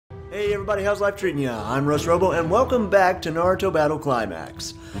Hey everybody, how's life treating ya? I'm RUSS and welcome back to Naruto Battle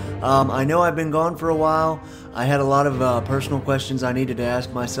Climax. I know I've been gone for a while. I had a lot of personal questions I needed to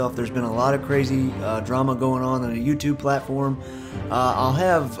ask myself. There's been a lot of crazy drama going on a YouTube platform. I'll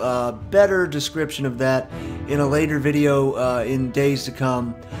have a better description of that in a later video in days to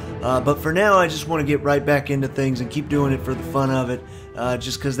come. But for now, I just want to get right back into things and keep doing it for the fun of it.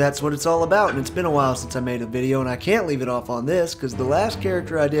 Just because that's what it's all about, and it's been a while since I made a video, and I can't leave it off on this, because the last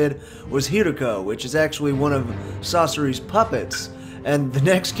character I did was Hiruko, which is actually one of Sasori's puppets, and the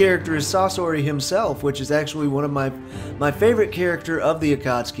next character is Sasori himself, which is actually one of my favorite character of the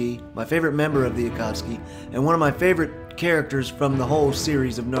Akatsuki, my favorite member of the Akatsuki, and one of my favorite characters from the whole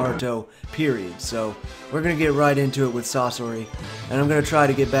series of Naruto, period. So, we're going to get right into it with Sasori, and I'm going to try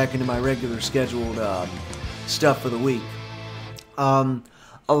to get back into my regular scheduled stuff for the week.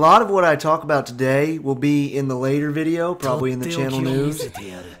 A lot of what I talk about today will be in the later video, probably in the channel news,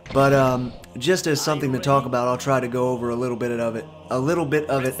 but just as something to talk about, I'll try to go over a little bit of it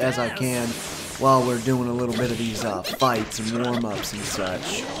as I can while we're doing a little bit of these fights and warm-ups and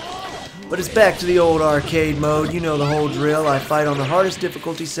such. But it's back to the old arcade mode, you know the whole drill. I fight on the hardest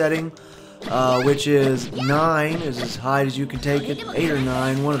difficulty setting, which is 9, is as high as you can take it, 8 or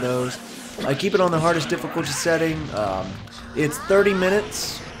 9, one of those. I keep it on the hardest difficulty setting. It's 30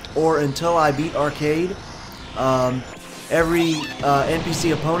 minutes or until I beat arcade. Every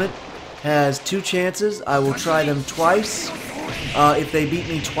NPC opponent has 2 chances. I will try them twice. If they beat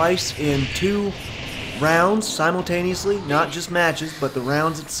me twice in 2 rounds simultaneously, not just matches, but the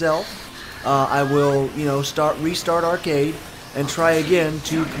rounds itself, I will, restart arcade and try again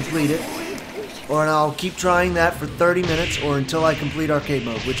to complete it. And I'll keep trying that for 30 minutes or until I complete arcade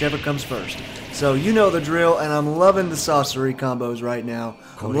mode, whichever comes first. So you know the drill, and I'm loving the Sasori combos right now.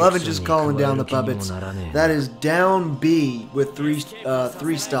 I'm loving just calling down the puppets. That is down B with 3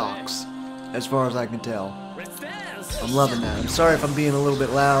 stocks, as far as I can tell. I'm loving that. I'm sorry if I'm being a little bit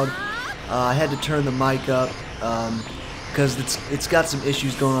loud. I had to turn the mic up because it's got some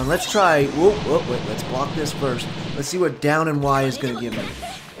issues going on. Let's try. Wait, let's block this first. Let's see what down and Y is going to give me.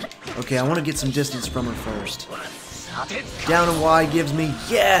 Okay, I want to get some distance from her first. Down and Y gives me,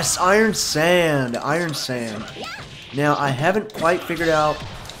 yes, Iron Sand. Iron Sand. Now, I haven't quite figured out,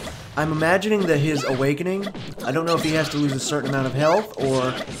 I'm imagining that his awakening, I don't know if he has to lose a certain amount of health,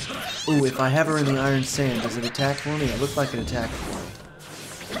 or, ooh, if I have her in the Iron Sand, does it attack for me? It looks like it attacked for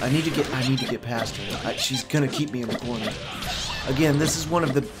me. I need to get past her. She's gonna keep me in the corner. Again, this is one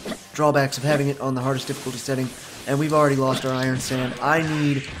of the drawbacks of having it on the hardest difficulty setting, and we've already lost our Iron Sand. I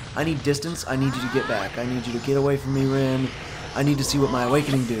need distance. I need you to get back. I need you to get away from me, Rin. I need to see what my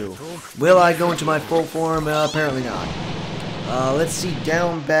awakening do. Will I go into my full form? Apparently not. Let's see,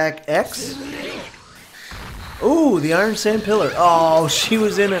 down, back, X. Ooh, the Iron Sand Pillar. Oh, she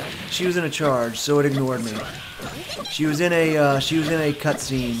was in a charge, so it ignored me. She was in a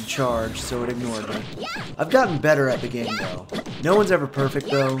cutscene charge, so it ignored me. I've gotten better at the game though. No one's ever perfect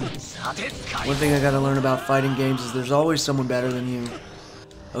though. One thing I gotta learn about fighting games is there's always someone better than you.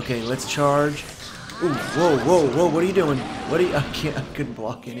 Okay, let's charge. Ooh, whoa, what are you doing? I couldn't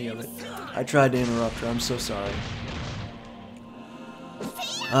block any of it. I tried to interrupt her, I'm so sorry.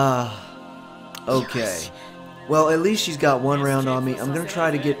 Okay. Well, at least she's got 1 round on me. I'm gonna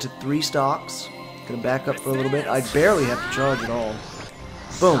try to get to 3 stocks. Gonna back up for a little bit. I barely have to charge at all.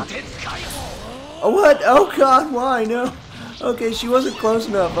 Boom. Oh, what? Oh, God, why? No. Okay, she wasn't close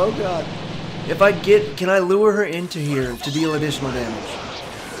enough. Oh, God. Can I lure her into here to deal additional damage?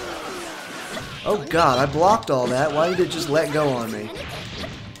 Oh, God, I blocked all that. Why did it just let go on me?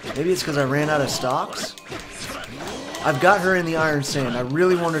 Maybe it's because I ran out of stocks? I've got her in the Iron Sand. I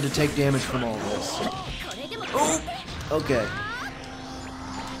really want her to take damage from all this. Oh, okay.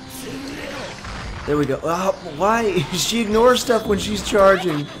 There we go. Why? She ignores stuff when she's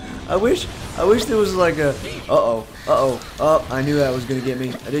charging. I wish there was like a... Oh, I knew that was going to get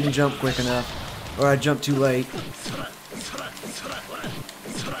me. I didn't jump quick enough. Or I jumped too late.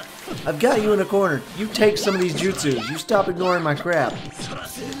 I've got you in a corner. You take some of these jutsus. You stop ignoring my crap.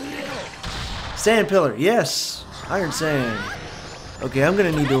 Sand Pillar. Yes. Iron Sand. Okay, I'm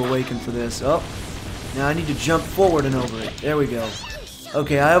going to need to awaken for this. Oh. Now I need to jump forward and over it. There we go.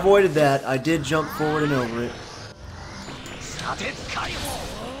 Okay, I avoided that. I did jump forward and over it.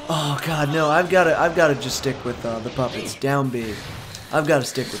 Oh God, no! I've got to just stick with the puppets. Down B. I've got to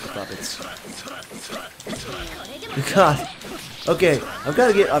stick with the puppets. God. Okay,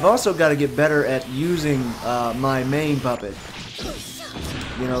 I've also got to get better at using my main puppet.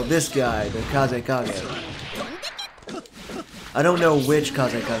 You know, this guy, the Kazekage. I don't know which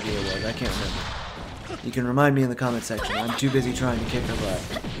Kazekage it was. I can't remember. You can remind me in the comment section. I'm too busy trying to kick her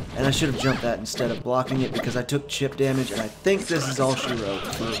butt. And I should have jumped that instead of blocking it because I took chip damage, and I think this is all she wrote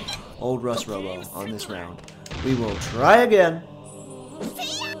for old RUSS Robo on this round. We will try again.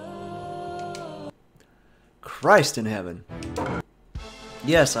 Christ in heaven.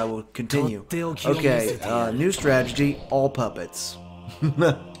 Yes, I will continue. Okay, new strategy, all puppets.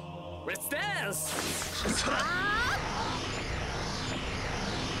 Let's dance.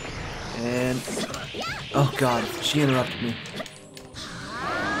 And, oh god, she interrupted me.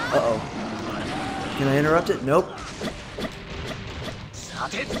 Uh-oh. Can I interrupt it? Nope.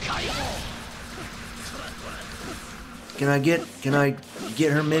 Can I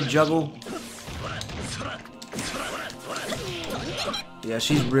get her mid-juggle? Yeah,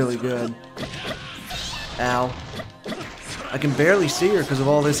 she's really good. Ow. I can barely see her because of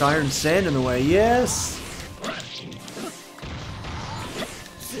all this iron sand in the way. Yes!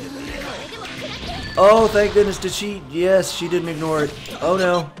 Oh, thank goodness, did she? Yes, she didn't ignore it. Oh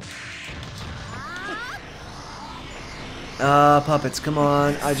no. Puppets, come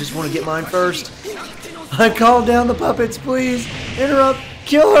on. I just want to get mine first. I called down the puppets, please. Interrupt.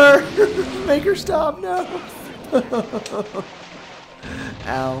 Kill her. Make her stop. No.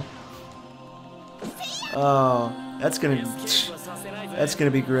 Ow. Oh, that's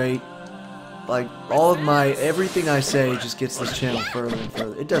gonna be great. Like, all of everything I say just gets this channel further and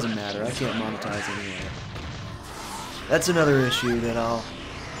further. It doesn't matter. I can't monetize anyway. That's another issue that I'll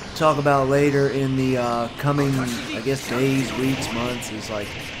talk about later in the coming, I guess, days, weeks, months. Is like,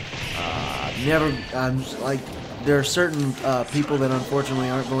 there are certain people that unfortunately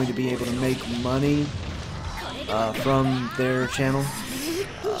aren't going to be able to make money from their channel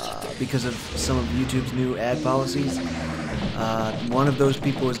because of some of YouTube's new ad policies. One of those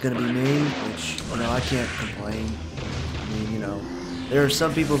people is going to be me, which, you know, I can't complain. I mean, you know, there are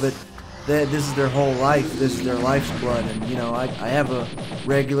some people that this is their whole life, this is their life's blood, and, you know, I have a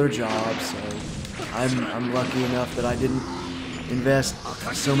regular job, so I'm lucky enough that I didn't invest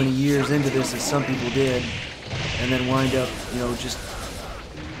so many years into this as some people did, and then wind up, you know, just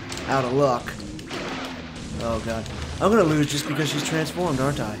out of luck. Oh, God. I'm going to lose just because she's transformed,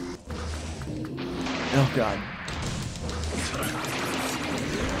 aren't I? Oh, God.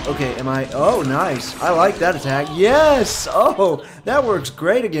 Okay, am I... Oh, nice. I like that attack. Yes! Oh, that works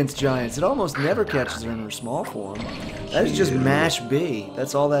great against giants. It almost never catches her in her small form. That is just mash B.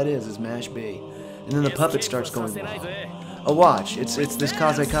 That's all that is mash B. And then the puppet starts going wild. Oh, watch. It's this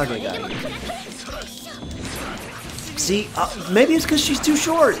Kazekage guy. See? Maybe it's because she's too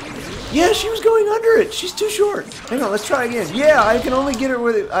short. Yeah, she was going under it. She's too short. Hang on, let's try again. Yeah, I can only get her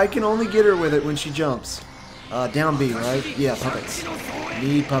with it. I can only get her with it when she jumps. Down B, right? Yeah, puppets.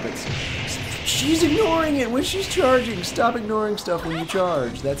 Need puppets. She's ignoring it when she's charging. Stop ignoring stuff when you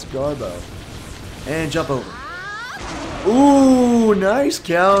charge. That's Garbo. And jump over. Ooh, nice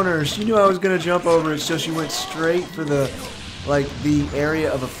counter. She knew I was gonna jump over it, so she went straight for the area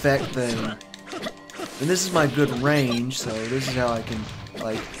of effect thing. And this is my good range, so this is how I can,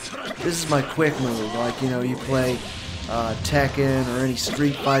 this is my quick move. Like, you know, you play Tekken or any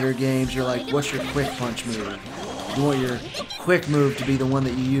Street Fighter games, you're like, what's your quick punch move? You want your quick move to be the one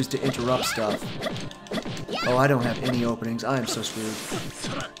that you use to interrupt stuff. Oh, I don't have any openings. I am so screwed.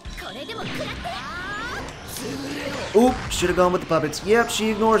 Oop, should have gone with the puppets. Yep, she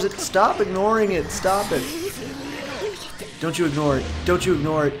ignores it. Stop ignoring it. Stop it. Don't you ignore it. Don't you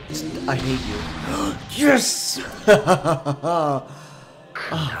ignore it. I hate you. Yes! Oh,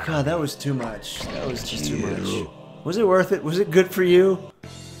 God, that was too much. That was just too much. Was it worth it? Was it good for you?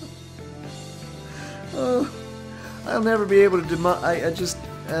 Oh, I'll never be able to I just,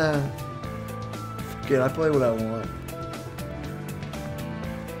 forget, I play what I want.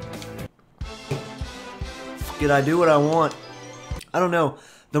 Forget, I do what I want. I don't know.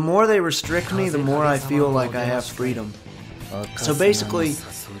 The more they restrict me, the more I feel like I have freedom. So basically,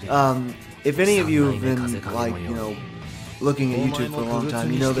 if any of you have been, like, you know, looking at YouTube for a long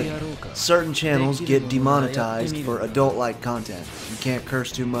time, you know that certain channels get demonetized for adult-like content. You can't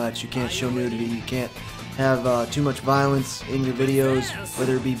curse too much, you can't show nudity, you can't have too much violence in your videos,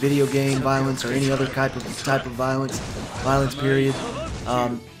 whether it be video game violence or any other type of violence period.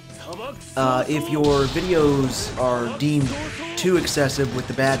 If your videos are deemed too excessive with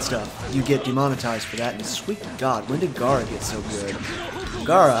the bad stuff, you get demonetized for that. And sweet God, when did Gara get so good?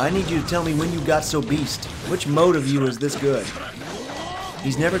 Gara, I need you to tell me when you got so beast. Which mode of you is this good?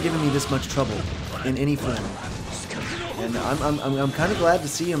 He's never given me this much trouble in any form, and I'm kind of glad to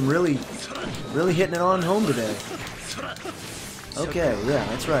see him really hitting it on home today. Okay, yeah,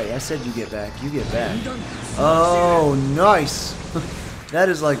 that's right. I said you get back. You get back. Oh, nice. That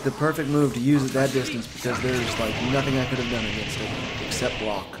is like the perfect move to use at that distance because there's like nothing I could have done against it except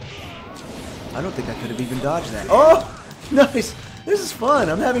block. I don't think I could have even dodged that. Oh! Nice! This is fun.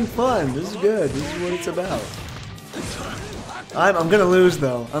 I'm having fun. This is good. This is what it's about. I'm gonna lose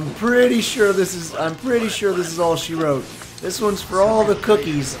though. I'm pretty sure this is all she wrote. This one's for all the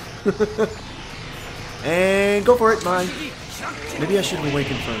cookies. And go for it, mine. Maybe I should have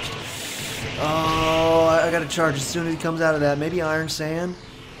awakened first. Oh, I gotta charge as soon as he comes out of that. Maybe Iron Sand?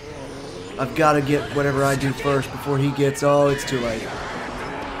 I've gotta get whatever I do first before he gets... Oh, it's too late.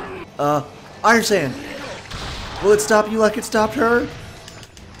 Iron Sand! Will it stop you like it stopped her?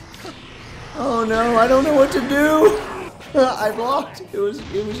 Oh no, I don't know what to do! I blocked. It was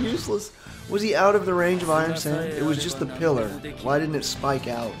useless. Was he out of the range of Iron Sand? It was just the pillar. Why didn't it spike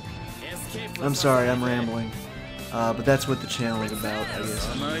out? I'm sorry, I'm rambling. But that's what the channel is about, I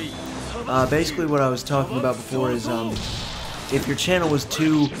guess. Basically what I was talking about before is if your channel was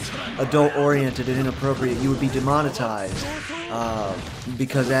too adult-oriented and inappropriate, you would be demonetized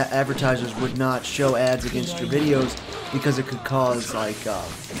because advertisers would not show ads against your videos because it could cause like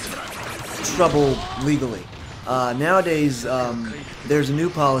trouble legally. Nowadays, there's a new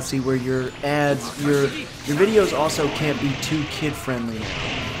policy where your videos also can't be too kid-friendly now,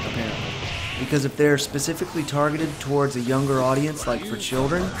 apparently. Because if they're specifically targeted towards a younger audience, like for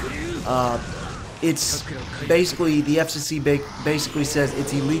children, it's basically, the FCC basically says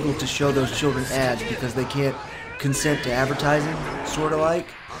it's illegal to show those children ads because they can't consent to advertising, sort of like.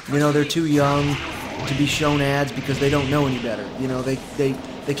 You know, they're too young to be shown ads because they don't know any better. You know, they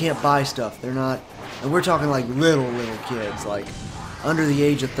can't buy stuff. They're not, and we're talking like little kids, like under the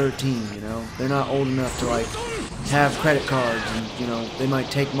age of 13, you know. They're not old enough to like have credit cards, and you know, they might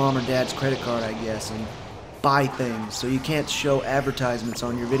take mom or dad's credit card, I guess, and buy things. So you can't show advertisements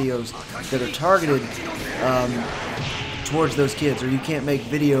on your videos that are targeted towards those kids, or you can't make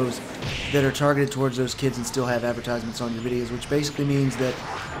videos that are targeted towards those kids and still have advertisements on your videos, which basically means that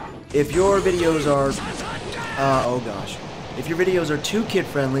if your videos are if your videos are too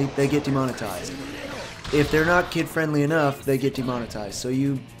kid-friendly, they get demonetized. If they're not kid-friendly enough, they get demonetized. So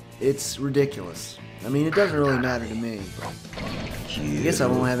it's ridiculous. I mean, it doesn't really matter to me. I guess I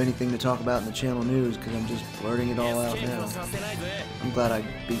won't have anything to talk about in the channel news because I'm just blurting it all out now. I'm glad I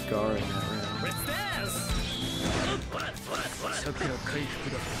beat Gara in that round.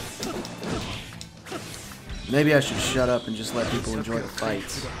 Maybe I should shut up and just let people enjoy the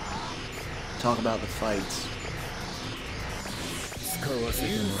fights. Talk about the fights.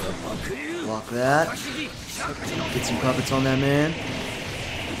 Block that. Get some puppets on that man.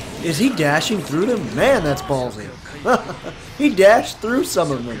 Is he dashing through them? Man, that's ballsy. He dashed through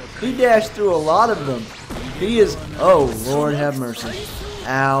some of them. He dashed through a lot of them. He is... Oh, Lord have mercy.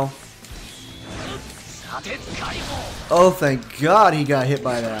 Ow. Oh, thank God he got hit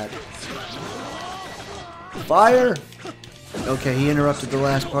by that. Fire! Okay, he interrupted the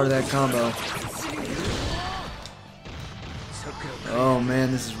last part of that combo. Oh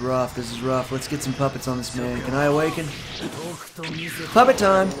man, this is rough. This is rough. Let's get some puppets on this man. Can I awaken? Puppet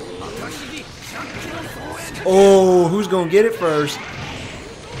time! Oh, who's gonna get it first?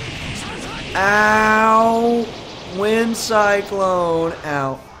 Ow! Wind cyclone.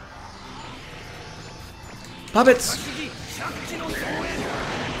 Ow. Puppets!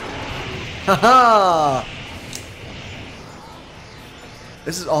 Haha!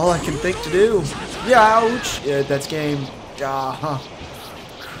 This is all I can think to do. Ouch! Yeah, that's game. Ah,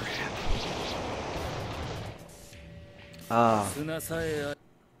 crap.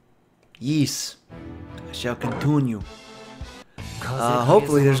 Yes. I shall continue.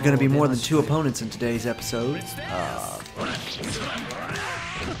 Hopefully there's going to be more than 2 opponents in today's episode.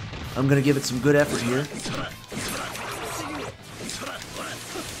 I'm going to give it some good effort here.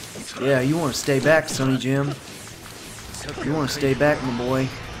 Yeah, you want to stay back, Sonny Jim. You want to stay back, my boy.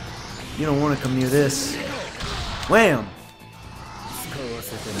 You don't want to come near this. Wham!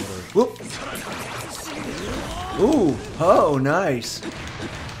 Whoop! Ooh! Oh, nice!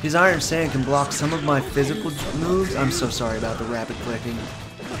 His Iron Sand can block some of my physical moves. I'm so sorry about the rapid clicking.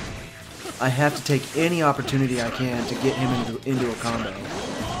 I have to take any opportunity I can to get him into a combo.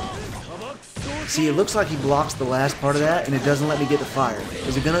 See, it looks like he blocks the last part of that, and it doesn't let me get the fire.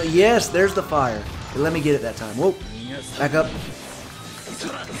 Is it gonna? Yes, there's the fire. It let me get it that time. Whoa! Back up.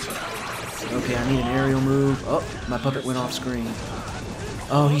 Okay, I need an aerial move. Oh, my puppet went off screen.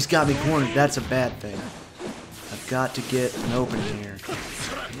 Oh, he's got me cornered. That's a bad thing. I've got to get an opening here.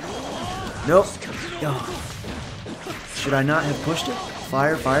 Nope. Oh. Should I not have pushed it?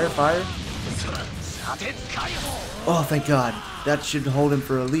 Fire, fire, fire. Oh, thank God. That should hold him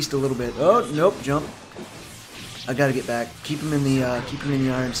for at least a little bit. Oh, nope, jump. I gotta get back. Keep him in the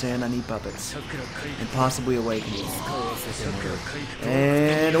iron sand. I need puppets. And possibly awaken.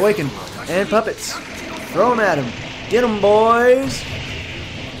 And awaken. And puppets. Throw them at him. Get them, boys.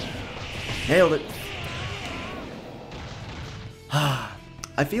 Nailed it.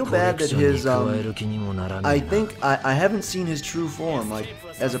 I feel bad that his, I think, I haven't seen his true form, like,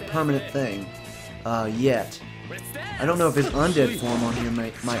 as a permanent thing, yet. I don't know if his undead form on here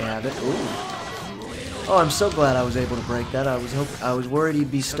might have it. Ooh. Oh, I'm so glad I was able to break that. I was worried he'd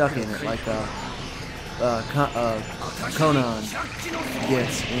be stuck in it, like, Conan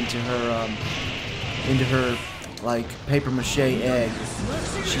gets into her, like, paper-mache egg.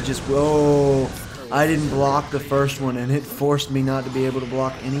 She just, whoa. I didn't block the first one, and it forced me not to be able to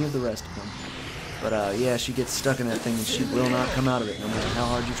block any of the rest of them. But, yeah, she gets stuck in that thing, and she will not come out of it, no matter how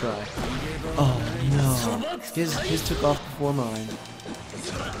hard you try. Oh, no. His took off before mine.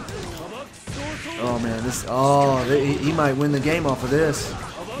 Oh, man, he might win the game off of this.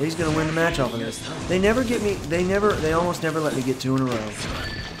 He's gonna win the match off of this. They never get me, they almost never let me get 2 in a row.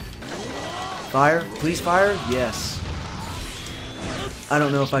 Fire? Please fire? Yes. I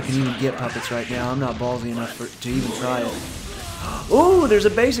don't know if I can even get puppets right now. I'm not ballsy enough to even try it. Ooh, there's a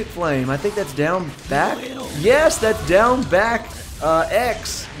basic flame. I think that's down back. Yes, that's down back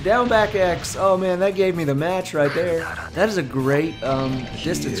X. Down back X. Oh man, that gave me the match right there. That is a great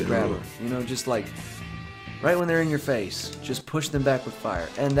distance grabber. You know, just like right when they're in your face. Just push them back with fire.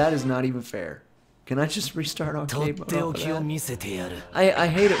 And that is not even fair. Can I just restart arcade mode off of that? I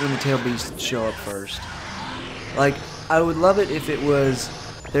hate it when the tail beasts show up first. Like, I would love it if it was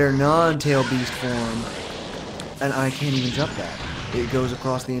their non-tail beast form, and I can't even jump that. It goes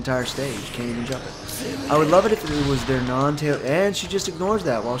across the entire stage, can't even jump it. I would love it if it was their non-tail, and she just ignores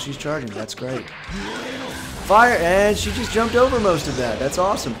that while she's charging, that's great. Fire, and she just jumped over most of that, that's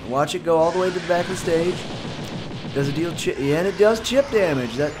awesome. Watch it go all the way to the back of the stage. Does it deal chip, yeah, and it does chip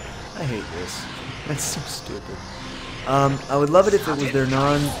damage. I hate this. That's so stupid. I would love it if it was their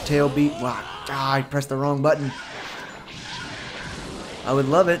non-tail beast. Wow, I pressed the wrong button. I would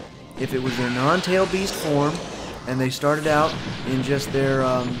love it if it was their non-tail beast form, and they started out in just their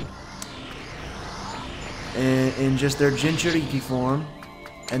Jinchuriki form,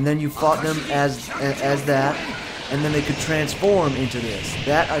 and then you fought them as that, and then they could transform into this.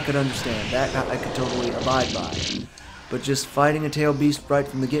 That I could understand. That I could totally abide by. But just fighting a tail beast right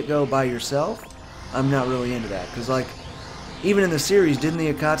from the get-go by yourself, I'm not really into that. Because, like, even in the series, didn't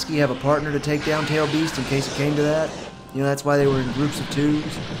the Akatsuki have a partner to take down Tail Beast in case it came to that? You know, that's why they were in groups of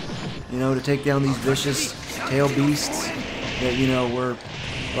 2s. You know, to take down these vicious Tail Beasts that, you know, were,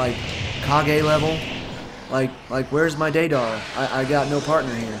 like, Kage level. Like, where's my Deidara? I got no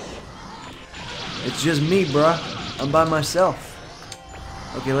partner here. It's just me, bruh. I'm by myself.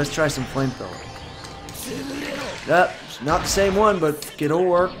 Okay, let's try some flamethrower. It's not the same one, but it'll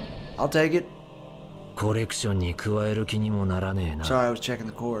work. I'll take it. Sorry, I was checking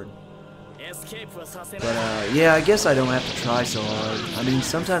the cord. But, yeah, I guess I don't have to try so hard. I mean,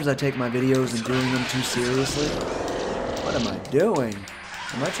 sometimes I take my videos and doing them too seriously. What am I doing?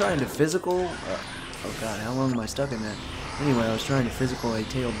 Am I trying to physical? Oh god, how long am I stuck in that? Anyway, I was trying to physical a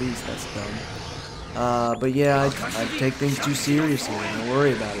tail beast, that's dumb. But yeah, I take things too seriously and I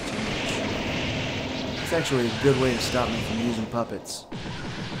worry about it too much. It's actually a good way to stop me from using puppets.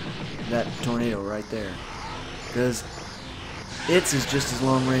 That tornado right there. Because its is just as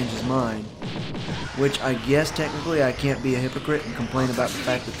long range as mine. Which I guess technically I can't be a hypocrite and complain about the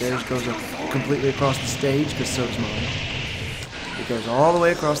fact that theirs goes completely across the stage, because so does mine. It goes all the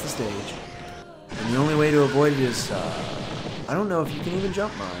way across the stage. And the only way to avoid it is, I don't know if you can even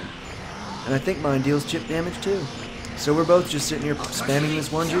jump mine. And I think mine deals chip damage too. So we're both just sitting here spamming this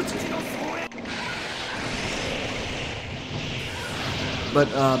one jutsu. But,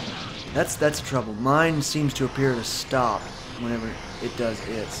 that's the trouble. Mine seems to appear to stop whenever it does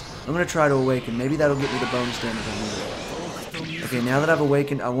its. I'm going to try to awaken. Maybe that'll get me the bonus damage I need. Okay, now that I've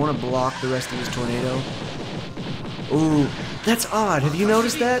awakened, I want to block the rest of this tornado. Ooh, that's odd. Have you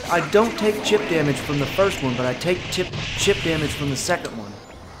noticed that? I don't take chip damage from the first one, but I take chip damage from the second one.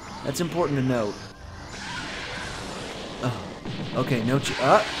 That's important to note. Oh, okay, no chip.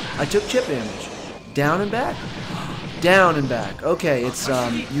 I took chip damage. Down and back? Down and back. Okay, it's,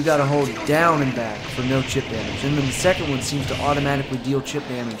 you gotta hold down and back for no chip damage. And then the second one seems to automatically deal chip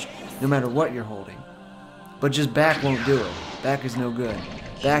damage no matter what you're holding. But just back won't do it. Back is no good.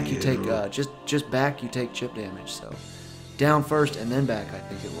 Back you take, just back you take chip damage, so. Down first and then back, I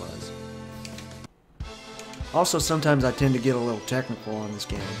think it was. Also, sometimes I tend to get a little technical on this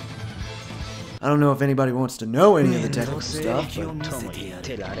game. I don't know if anybody wants to know any of the technical stuff,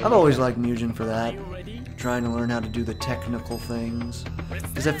 but I've always liked m.u.g.e.n for that. trying to learn how to do the technical things.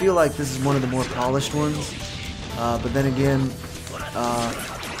 Because I feel like this is one of the more polished ones. But then again,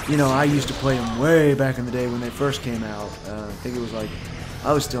 you know, I used to play them way back in the day when they first came out. I think it was like,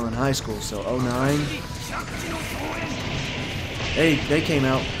 I was still in high school, so '09. They came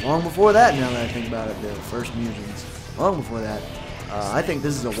out long before that, now that I think about it, the first m.u.g.e.n s. Long before that. I think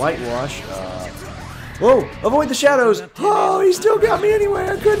this is a whitewash. Whoa! Avoid the shadows! Oh, he still got me anyway.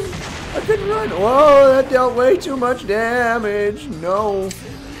 I couldn't run. Whoa, that dealt way too much damage. No.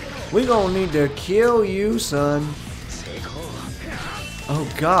 We gonna need to kill you, son. Oh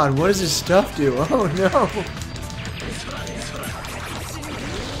God, what does his stuff do? Oh no.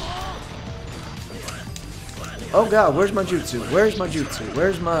 Oh God, where's my jutsu? Where's my jutsu?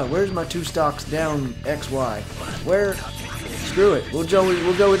 Where's my 2 stocks down XY? Where? Screw it. We'll go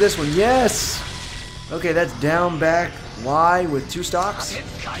with this one. Yes. Okay, that's down back Y with 2 stocks.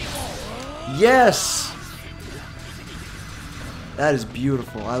 Yes. That is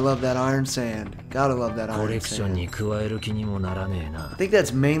beautiful. I love that iron sand. Gotta love that iron sand. I think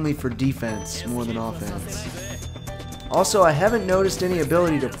that's mainly for defense more than offense. Also, I haven't noticed any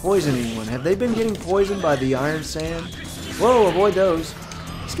ability to poison anyone. Have they been getting poisoned by the iron sand? Whoa, avoid those.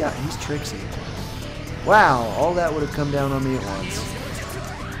 He's tricksy. Wow, all that would have come down on me at once.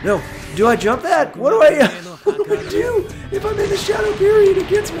 No, do I jump that? What do I do if I'm in the shadow period? It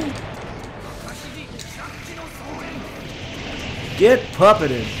gets me. Get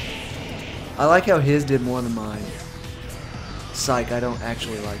puppeted. I like how his did more than mine. Psych, I don't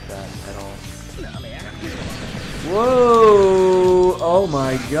actually like that at all. Whoa! Oh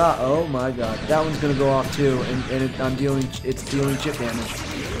my God! Oh my God! That one's gonna go off too, and it's dealing chip damage.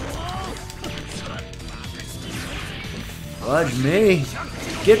 Fudge me!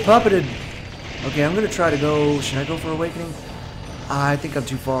 Get puppeted. Okay, I'm gonna try to go. Should I go for awakening? I think I'm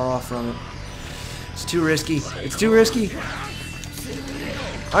too far off from it. It's too risky. It's too risky.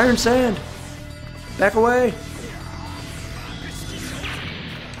 Iron sand. Back away.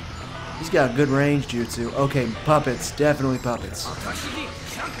 He's got a good range jutsu. Okay, puppets. Definitely puppets.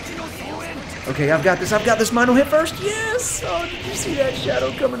 Okay, I've got this. I've got this. Mine will hit first. Yes! Oh, did you see that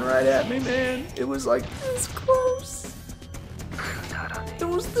shadow coming right at me, man? It was like this close. It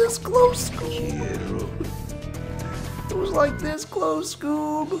was this close, Scoob. It was like this close,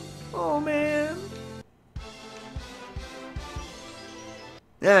 Scoob. Oh, man.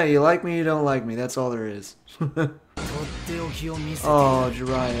 Yeah, you like me, you don't like me. That's all there is. Oh,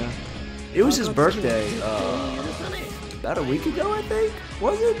 Jiraiya. It was his birthday, about a week ago, I think?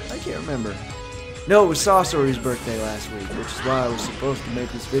 Was it? I can't remember. No, it was Sasori's birthday last week, which is why I was supposed to make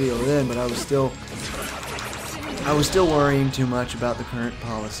this video then, but I was still worrying too much about the current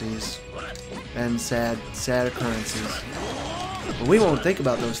policies and sad occurrences. But we won't think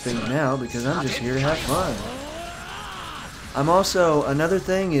about those things now because I'm just here to have fun. I'm also, another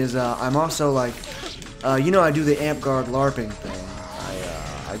thing is, I'm also like, you know, I do the Amp Guard LARPing thing.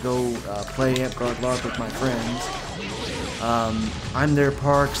 I go play Amp Guard LARP with my friends. I'm their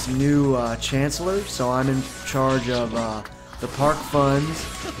park's new chancellor, so I'm in charge of the park funds,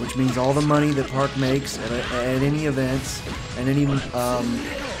 which means all the money the park makes at any events, and any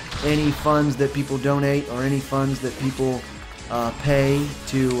funds that people donate or any funds that people pay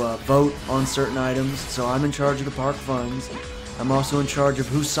to vote on certain items. So I'm in charge of the park funds. I'm also in charge of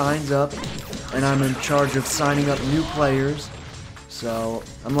who signs up, and I'm in charge of signing up new players. So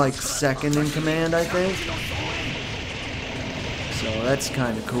I'm like second in command, I think. So that's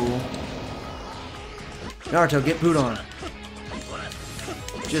kind of cool. Naruto, get pooed on.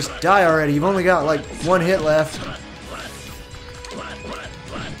 Just die already. You've only got like 1 hit left.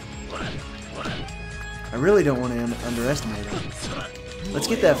 I really don't want to underestimate him. Let's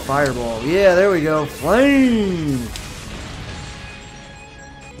get that fireball. Yeah, there we go. Flame!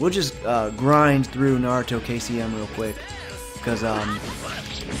 We'll just grind through Naruto KCM real quick. Because I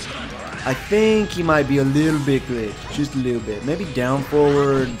think he might be a little bit glitched. Just a little bit. Maybe down,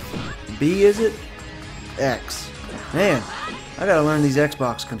 forward, B, is it? X. Man, I gotta learn these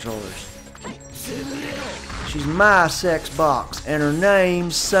Xbox controllers. She's my sex box, and her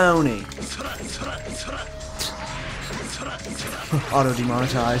name's Sony. Auto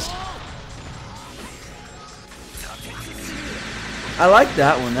demonetized. I like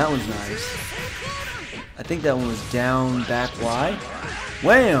that one. That one's nice. I think that one was down, back, Y.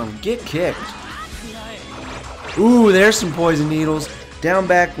 Wham! Get kicked. Ooh, there's some poison needles. Down,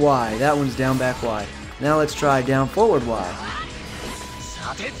 back, Y. That one's down, back, Y. Now let's try down, forward, Y.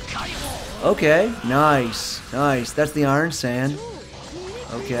 Okay, nice. Nice. That's the iron sand.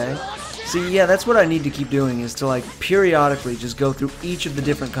 Okay. See, yeah, that's what I need to keep doing, is to, like, periodically just go through each of the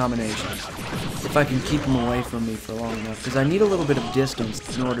different combinations. If I can keep them away from me for long enough. Because I need a little bit of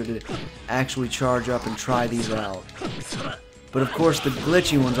distance in order to actually charge up and try these out. But of course, the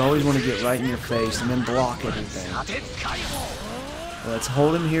glitchy ones always want to get right in your face and then block everything. Let's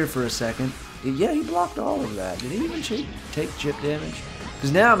hold him here for a second. Yeah, he blocked all of that. Did he even take chip damage?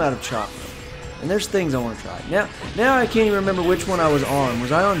 Because now I'm out of chocolate. And there's things I want to try. Now I can't even remember which one I was on.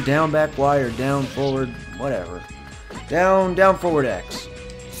 Was I on down back Y or down forward? Whatever. Down forward X.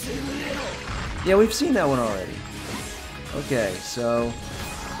 Yeah, we've seen that one already. Okay, so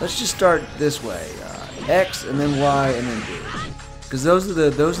let's just start this way. X and then Y and then B. Because those are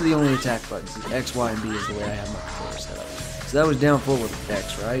the only attack buttons. X, Y, and B is the way I have my controller set up. So that was down forward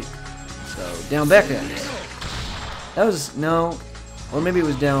X, right? So down back X. That was no, or maybe it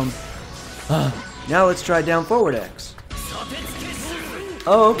was down. Now let's try down forward X.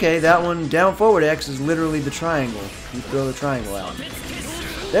 Oh, okay, that one, down forward X, is literally the triangle. You throw the triangle out.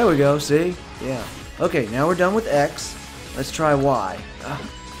 There we go, see? Yeah. Okay, now we're done with X. Let's try Y.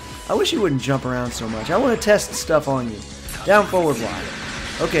 I wish you wouldn't jump around so much. I want to test stuff on you. Down forward Y.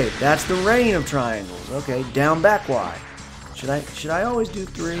 Okay, that's the rain of triangles. Okay, down back Y. Should I always do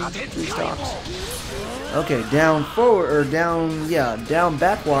three stocks? Okay, down forward, or down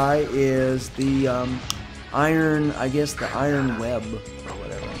back Y is the iron, I guess the iron web, or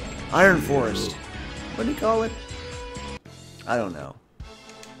whatever. Iron forest. What do you call it? I don't know.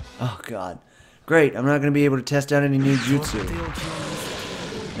 Oh god. Great, I'm not going to be able to test out any new jutsu.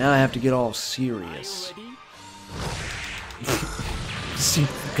 Now I have to get all serious. See,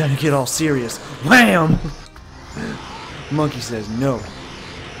 gotta get all serious. Wham! Monkey says no.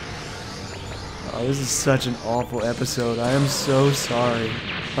 Oh, this is such an awful episode. I am so sorry.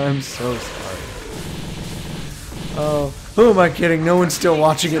 I'm so sorry. Oh, who am I kidding? No one's still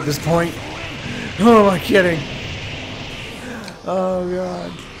watching at this point. Who am I kidding? Oh,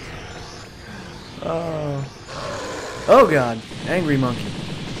 God. Oh, God. Angry monkey.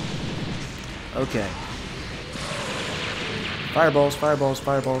 Okay. Fireballs, fireballs,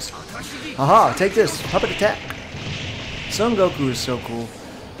 fireballs. Aha, take this. Puppet attack. Son Goku is so cool.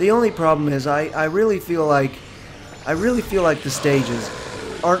 The only problem is I really feel like the stages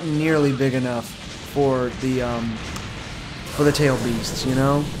aren't nearly big enough for the tail beasts, you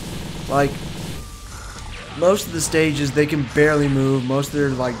know? Like most of the stages they can barely move. Most of their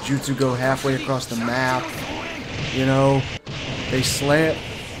like jutsu go halfway across the map. You know? They slam.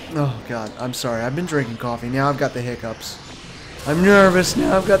 Oh god, I'm sorry. I've been drinking coffee. Now I've got the hiccups. I'm nervous.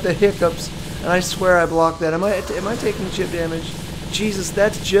 Now I've got the hiccups. And I swear I blocked that. Am I taking chip damage? Jesus,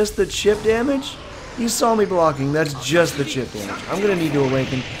 that's just the chip damage? You saw me blocking. That's just the chip damage. I'm going to need to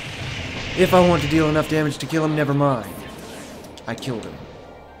awaken. If I want to deal enough damage to kill him, never mind. I killed him.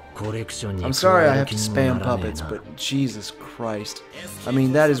 I'm sorry I have to spam puppets, but Jesus Christ. I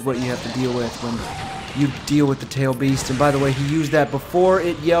mean, that is what you have to deal with when you deal with the tail beast. And by the way, he used that before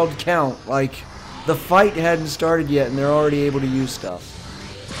it yelled count. Like, the fight hadn't started yet and they're already able to use stuff.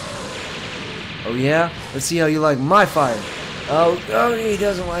 Oh yeah? Let's see how you like my fire. Oh, he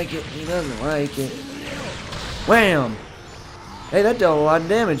doesn't like it. He doesn't like it. Wham! Hey, that dealt a lot of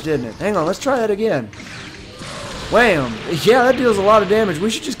damage, didn't it? Hang on, let's try that again. Wham! Yeah, that deals a lot of damage.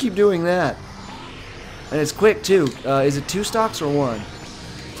 We should just keep doing that. And it's quick, too. Is it 2 stocks or 1?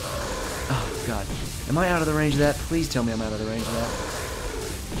 Oh, God. Am I out of the range of that? Please tell me I'm out of the range of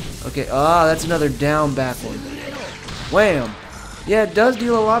that. Okay, that's another down back one. Wham! Yeah, it does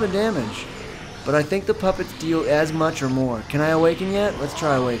deal a lot of damage. But I think the puppets deal as much or more. Can I awaken yet? Let's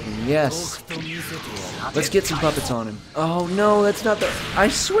try awakening. Yes. Let's get some puppets on him. Oh no, that's not the... I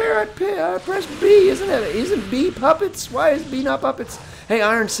swear I pressed B. Isn't B puppets? Why is B not puppets? Hey,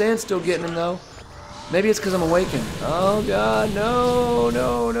 Iron Sand's still getting him though. Maybe it's because I'm awakened. Oh god, no,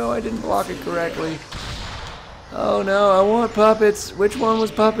 I didn't block it correctly. Oh no, I want puppets. Which one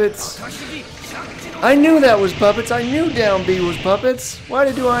was puppets? I knew that was puppets. I knew down B was puppets. Why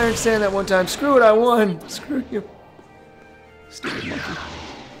did I do Iron Sand that one time? Screw it, I won. Screw you. Stupid monkey.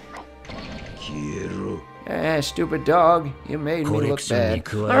 Stupid dog. You made me look bad.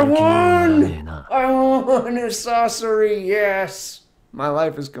 I won! I won a Sasori, yes! My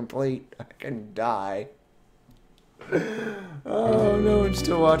life is complete. I can die. Oh, no one's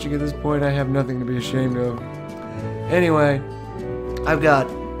still watching at this point. I have nothing to be ashamed of. Anyway, I've got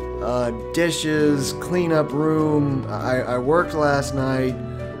dishes, clean up room. I worked last night.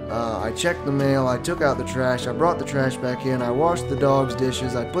 I checked the mail. I took out the trash. I brought the trash back in. I washed the dog's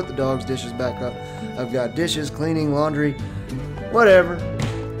dishes. I put the dog's dishes back up. I've got dishes, cleaning, laundry, whatever.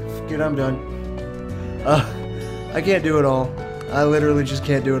 Forget I'm done. I can't do it all. I literally just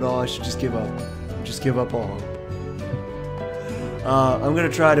can't do it all. I should just give up. Just give up all hope. I'm going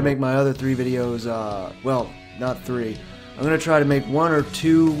to try to make my other 3 videos, well, not 3. I'm going to try to make 1 or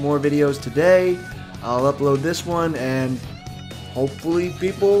 2 more videos today. I'll upload this one, and hopefully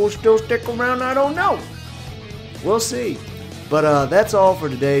people will still stick around. I don't know. We'll see. But that's all for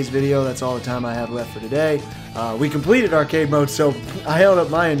today's video. That's all the time I have left for today. We completed arcade mode, so I held up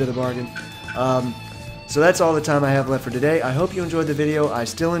my end of the bargain. So that's all the time I have left for today. I hope you enjoyed the video. I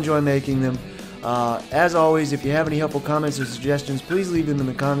still enjoy making them. As always, if you have any helpful comments or suggestions, please leave them in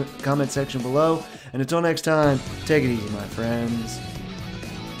the comment section below. And until next time, take it easy, my friends.